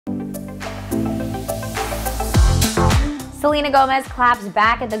Selena Gomez claps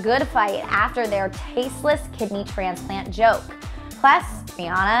back at the good fight after their tasteless kidney transplant joke. Plus,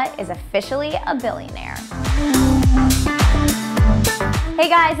 Rihanna is officially a billionaire. Hey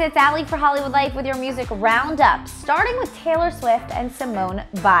guys, it's Allie for Hollywood Life with your music roundup, starting with Taylor Swift and Simone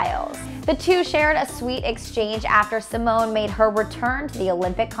Biles. The two shared a sweet exchange after Simone made her return to the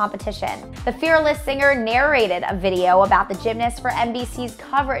Olympic competition. The fearless singer narrated a video about the gymnast for NBC's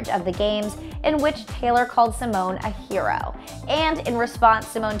coverage of the games, in which Taylor called Simone a hero. And in response,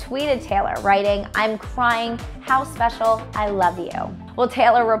 Simone tweeted Taylor, writing, "I'm crying, how special, I love you." Well,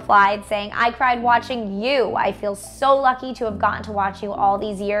 Taylor replied saying, "I cried watching you. I feel so lucky to have gotten to watch you all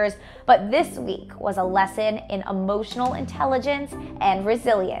these years, but this week was a lesson in emotional intelligence and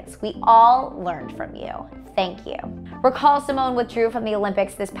resilience. We all learned from you. Thank you." Recall Simone withdrew from the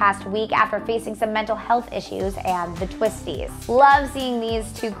Olympics this past week after facing some mental health issues and the twisties. Love seeing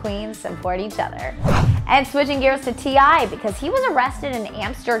these two queens support each other. And switching gears to T.I. because he was arrested in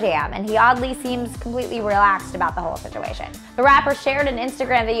Amsterdam and he oddly seems completely relaxed about the whole situation. The rapper shared an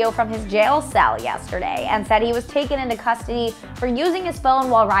Instagram video from his jail cell yesterday and said he was taken into custody for using his phone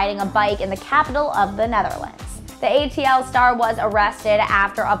while riding a bike in the capital of the Netherlands. The ATL star was arrested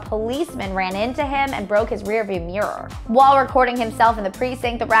after a policeman ran into him and broke his rearview mirror. While recording himself in the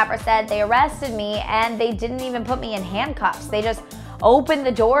precinct, the rapper said, "They arrested me and they didn't even put me in handcuffs. They just opened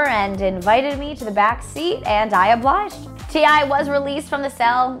the door and invited me to the back seat and I obliged." T.I. was released from the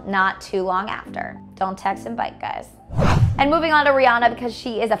cell not too long after. Don't text and bite, guys. And moving on to Rihanna because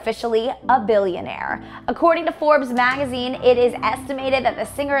she is officially a billionaire. According to Forbes magazine, it is estimated that the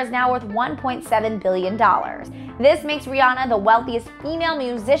singer is now worth $1.7 billion. This makes Rihanna the wealthiest female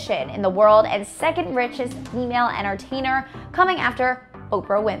musician in the world and second richest female entertainer, coming after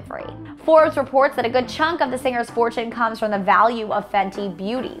Oprah Winfrey. Forbes reports that a good chunk of the singer's fortune comes from the value of Fenty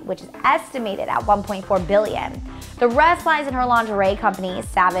Beauty, which is estimated at $1.4 billion. The rest lies in her lingerie company,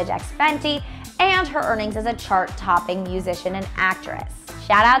 Savage x Fenty, and her earnings as a chart-topping musician and actress.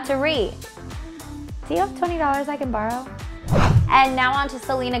 Shout out to Ree. Do you have $20 I can borrow? And now on to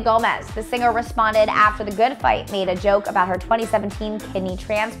Selena Gomez. The singer responded after the good fight made a joke about her 2017 kidney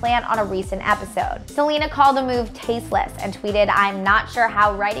transplant on a recent episode. Selena called the move tasteless and tweeted, "I'm not sure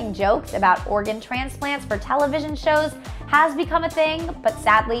how writing jokes about organ transplants for television shows has become a thing, but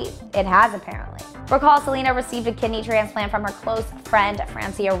sadly, it has apparently." Recall Selena received a kidney transplant from her close friend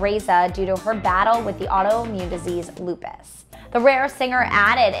Francia Reza due to her battle with the autoimmune disease lupus. The rare singer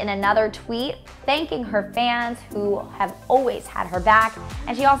added in another tweet, thanking her fans who have always had her back,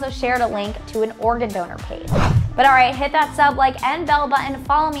 and she also shared a link to an organ donor page. But alright, hit that sub, like, and bell button,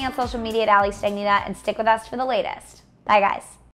 follow me on social media at Allie Stagnita, and stick with us for the latest. Bye guys.